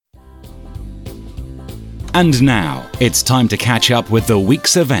And now, it's time to catch up with the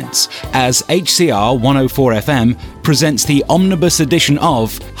week's events as HCR 104 FM presents the omnibus edition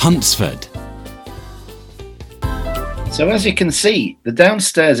of Huntsford. So as you can see, the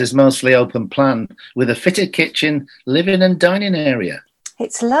downstairs is mostly open plan with a fitted kitchen, living and dining area.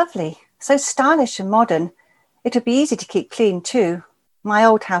 It's lovely, so stylish and modern. It'll be easy to keep clean too. My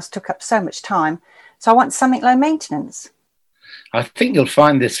old house took up so much time, so I want something low maintenance. I think you'll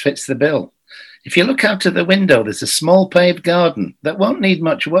find this fits the bill. If you look out of the window, there's a small paved garden that won't need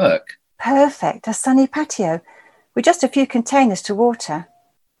much work. Perfect, a sunny patio with just a few containers to water.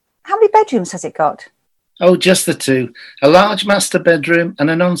 How many bedrooms has it got? Oh, just the two. A large master bedroom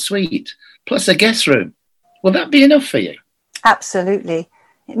and an ensuite, plus a guest room. Will that be enough for you? Absolutely.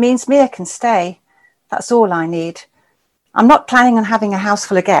 It means Mia can stay. That's all I need. I'm not planning on having a house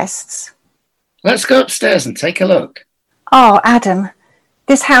full of guests. Let's go upstairs and take a look. Oh, Adam,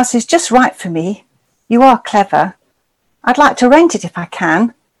 this house is just right for me. You are clever. I'd like to rent it if I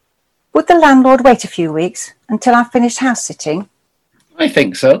can. Would the landlord wait a few weeks until I've finished house sitting? I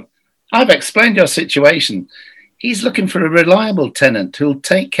think so. I've explained your situation. He's looking for a reliable tenant who'll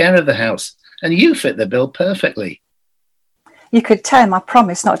take care of the house, and you fit the bill perfectly. You could tell him I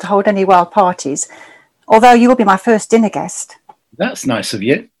promise not to hold any wild parties, although you will be my first dinner guest. That's nice of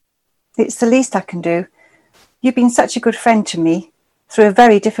you. It's the least I can do. You've been such a good friend to me through a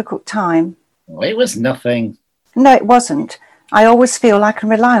very difficult time. Oh, it was nothing. No, it wasn't. I always feel I can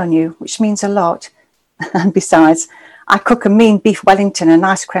rely on you, which means a lot. And besides, I cook a mean beef Wellington and a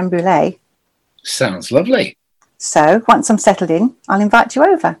nice creme brulee. Sounds lovely. So, once I'm settled in, I'll invite you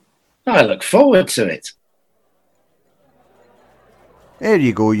over. I look forward to it. There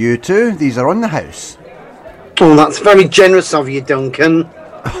you go, you two. These are on the house. Oh, that's very generous of you, Duncan.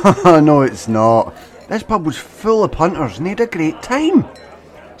 No, it's not. This pub was full of punters and they had a great time.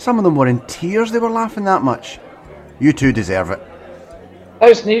 Some of them were in tears, they were laughing that much. You two deserve it.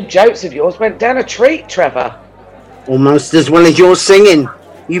 Those new jokes of yours went down a treat, Trevor. Almost as well as your singing.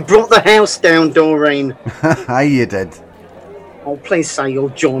 You brought the house down, Doreen. Aye, you did. Oh, please say you'll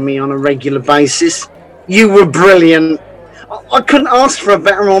join me on a regular basis. You were brilliant. I couldn't ask for a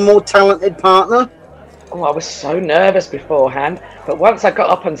better or more talented partner. Oh, I was so nervous beforehand, but once I got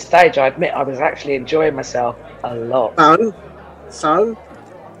up on stage, I admit I was actually enjoying myself a lot. So?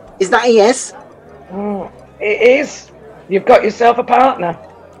 Is that a yes? It is. You've got yourself a partner.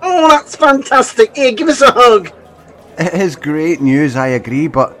 Oh, that's fantastic. Here, give us a hug. It is great news, I agree,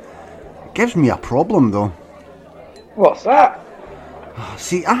 but it gives me a problem though. What's that?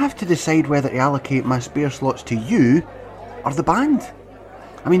 See, I have to decide whether to allocate my spare slots to you or the band.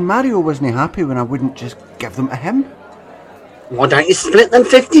 I mean, Mario wasn't happy when I wouldn't just give them to him. Why don't you split them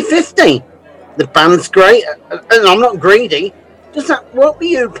 50-50? The band's great, and I'm not greedy. Does that work with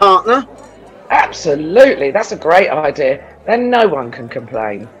you, partner? Absolutely, that's a great idea. Then no one can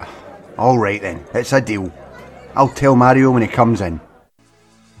complain. All right then, it's a deal. I'll tell Mario when he comes in.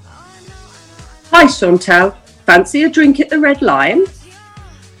 Hi, Chantal. Fancy a drink at the Red Lion?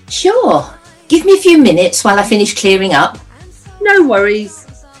 Sure. Give me a few minutes while I finish clearing up. No worries.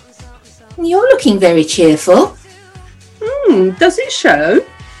 You're looking very cheerful. Does it show?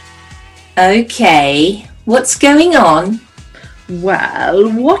 Okay, what's going on? Well,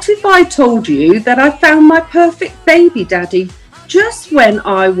 what if I told you that I found my perfect baby daddy just when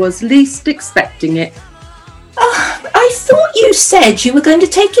I was least expecting it? Oh, I thought you said you were going to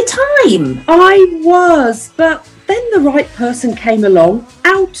take your time. I was, but then the right person came along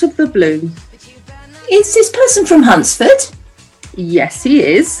out of the blue. Is this person from Huntsford? Yes, he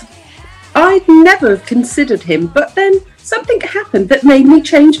is. I'd never have considered him, but then something happened that made me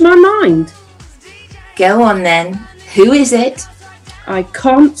change my mind. Go on then. Who is it? I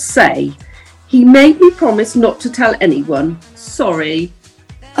can't say. He made me promise not to tell anyone. Sorry.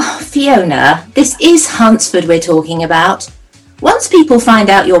 Oh, Fiona, this is Huntsford we're talking about. Once people find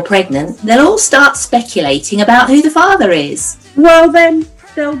out you're pregnant, they'll all start speculating about who the father is. Well then,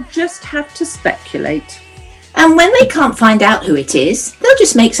 they'll just have to speculate. And when they can't find out who it is, they'll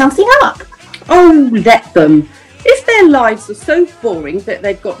just make something up. Oh, let them. If their lives are so boring that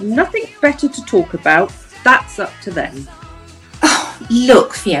they've got nothing better to talk about, that's up to them. Oh,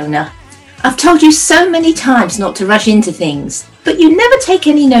 look, Fiona, I've told you so many times not to rush into things, but you never take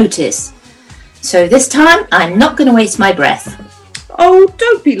any notice. So this time, I'm not going to waste my breath. Oh,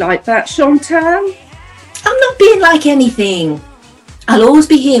 don't be like that, Chantal. I'm not being like anything. I'll always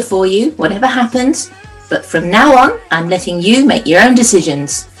be here for you, whatever happens. But from now on, I'm letting you make your own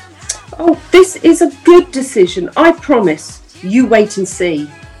decisions. Oh, this is a good decision, I promise. You wait and see.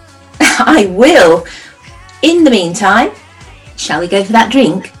 I will. In the meantime, shall we go for that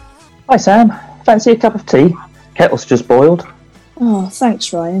drink? Hi, Sam. Fancy a cup of tea? Kettle's just boiled. Oh,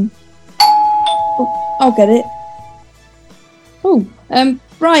 thanks, Ryan. Oh, I'll get it. Oh,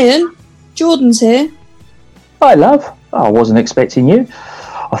 Ryan, Jordan's here. Hi, love. I wasn't expecting you.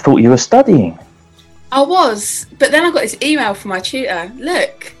 I thought you were studying. I was, but then I got this email from my tutor.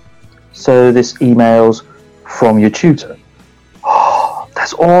 Look. So this email's from your tutor? Oh,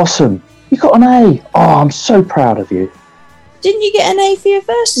 that's awesome. You got an A. Oh, I'm so proud of you. Didn't you get an A for your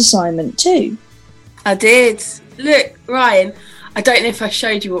first assignment too? I did. Look, Ryan, I don't know if I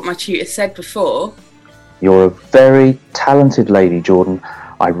showed you what my tutor said before. You're a very talented lady, Jordan.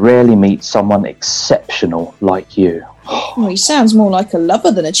 I rarely meet someone exceptional like you. Well, he sounds more like a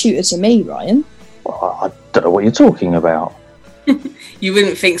lover than a tutor to me, Ryan. I don't know what you're talking about. You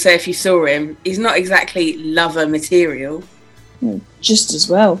wouldn't think so if you saw him. He's not exactly lover material. Well, just as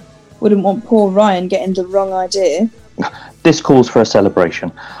well. Wouldn't want poor Ryan getting the wrong idea. This calls for a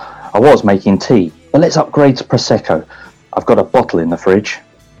celebration. I was making tea, but let's upgrade to Prosecco. I've got a bottle in the fridge.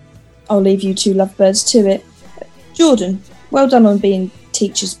 I'll leave you two lovebirds to it. Jordan, well done on being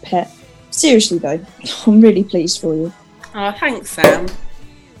teacher's pet. Seriously though, I'm really pleased for you. Oh, thanks, Sam.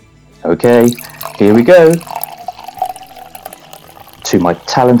 Okay, here we go. To my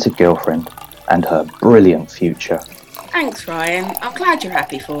talented girlfriend and her brilliant future. Thanks, Ryan. I'm glad you're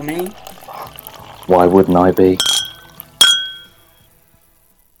happy for me. Why wouldn't I be?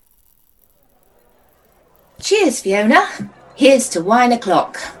 Cheers, Fiona. Here's to wine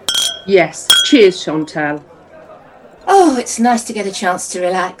o'clock. Yes, cheers, Chantal. Oh, it's nice to get a chance to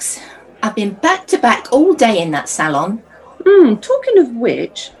relax. I've been back to back all day in that salon. Talking of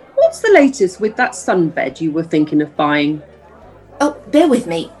which, what's the latest with that sunbed you were thinking of buying? Oh, bear with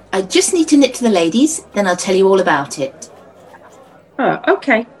me. I just need to nip to the ladies, then I'll tell you all about it. Oh,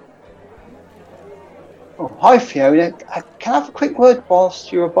 okay. Oh, hi, Fiona. Can I have a quick word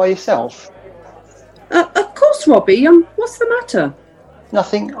whilst you're by yourself? Of course, Robbie. What's the matter?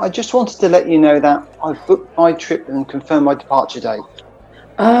 Nothing. I just wanted to let you know that I've booked my trip and confirmed my departure date.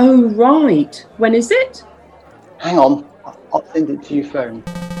 Oh, right. When is it? Hang on. I'll send it to your phone.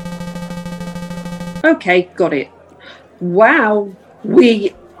 Okay, got it. Wow.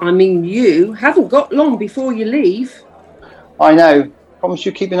 You haven't got long before you leave. I know. Promise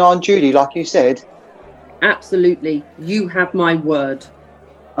you keep an eye on Judy, like you said. Absolutely. You have my word.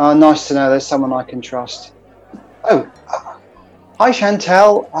 Nice to know there's someone I can trust. Oh, hi,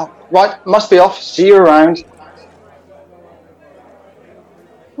 Chantal. Right, must be off. See you around.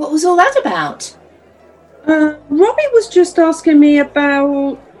 What was all that about? Robbie was just asking me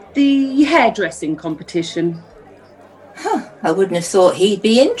about the hairdressing competition. I wouldn't have thought he'd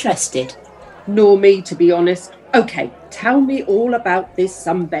be interested. Nor me, to be honest. Okay, tell me all about this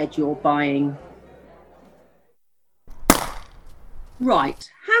sunbed you're buying. Right,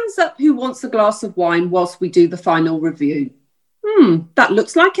 hands up who wants a glass of wine whilst we do the final review. That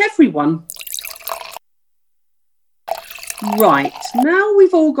looks like everyone. Right, now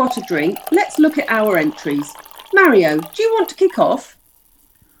we've all got a drink, let's look at our entries. Mario, do you want to kick off?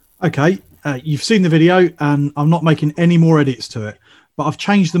 Okay, you've seen the video and I'm not making any more edits to it, but I've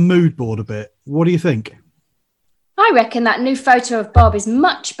changed the mood board a bit. What do you think? I reckon that new photo of Bob is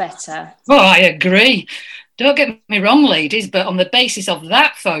much better. Oh, I agree. Don't get me wrong, ladies, but on the basis of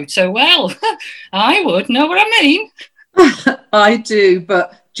that photo, well, I would, know what I mean? I do,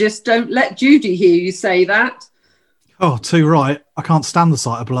 but just don't let Judy hear you say that. Oh, too right. I can't stand the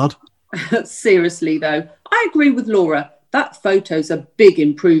sight of blood. Seriously, though, I agree with Laura. That photo's a big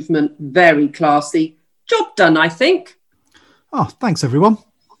improvement. Very classy. Job done, I think. Oh, thanks, everyone.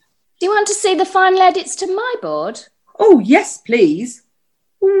 Do you want to see the final edits to my board? Oh, yes, please.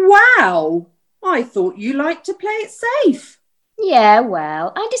 Wow. I thought you liked to play it safe. Yeah,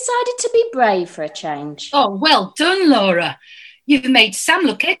 well, I decided to be brave for a change. Oh, well done, Laura. You've made Sam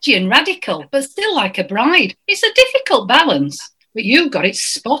look edgy and radical, but still like a bride. It's a difficult balance, but you've got it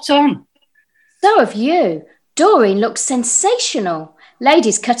spot on. So have you. Doreen looks sensational.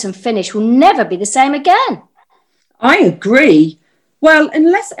 Ladies' cut and finish will never be the same again. I agree. Well,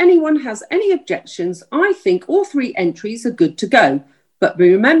 unless anyone has any objections, I think all three entries are good to go. But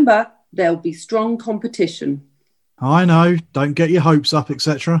remember, there'll be strong competition. I know. Don't get your hopes up,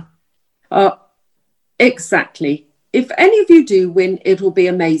 etc. Exactly. If any of you do win, it'll be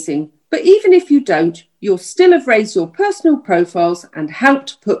amazing. But even if you don't, you'll still have raised your personal profiles and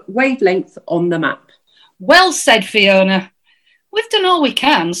helped put Wavelength on the map. Well said, Fiona. We've done all we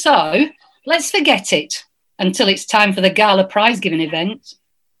can, so let's forget it until it's time for the gala prize-giving event.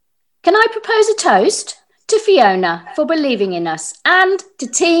 Can I propose a toast? To Fiona for believing in us and to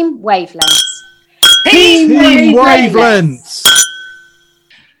Team Wavelengths. Team Wavelengths!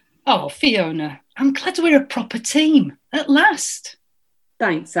 Oh, Fiona, I'm glad we're a proper team, at last.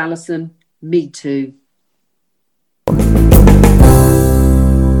 Thanks, Alison. Me too.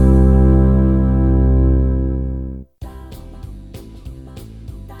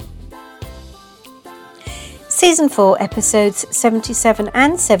 Season 4 episodes 77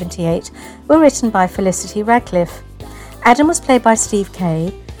 and 78 were written by Felicity Radcliffe. Adam was played by Steve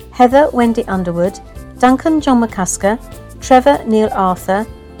Kay, Heather Wendy Underwood, Duncan John McCusker, Trevor Neil Arthur,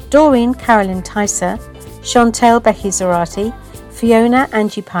 Doreen Carolyn Tyser, Chantel Becky Zarati, Fiona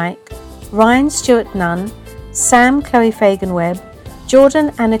Angie Pike, Ryan Stuart Nunn, Sam Chloe Fagan Webb,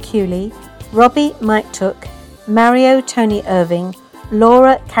 Jordan Anna Cooley, Robbie Mike Took, Mario Tony Irving,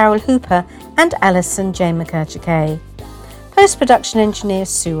 Laura Carol Hooper and Alison Jane McCurcher Kay. Post-production engineer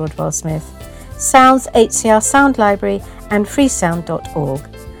Sue Rodwell Smith. Sounds HCR Sound Library and freesound.org.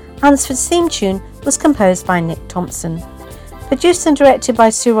 Hunsford's theme tune was composed by Nick Thompson. Produced and directed by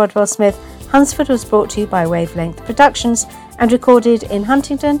Sue Rodwell Smith, Hunsford was brought to you by Wavelength Productions and recorded in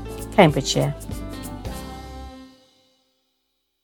Huntingdon, Cambridgeshire.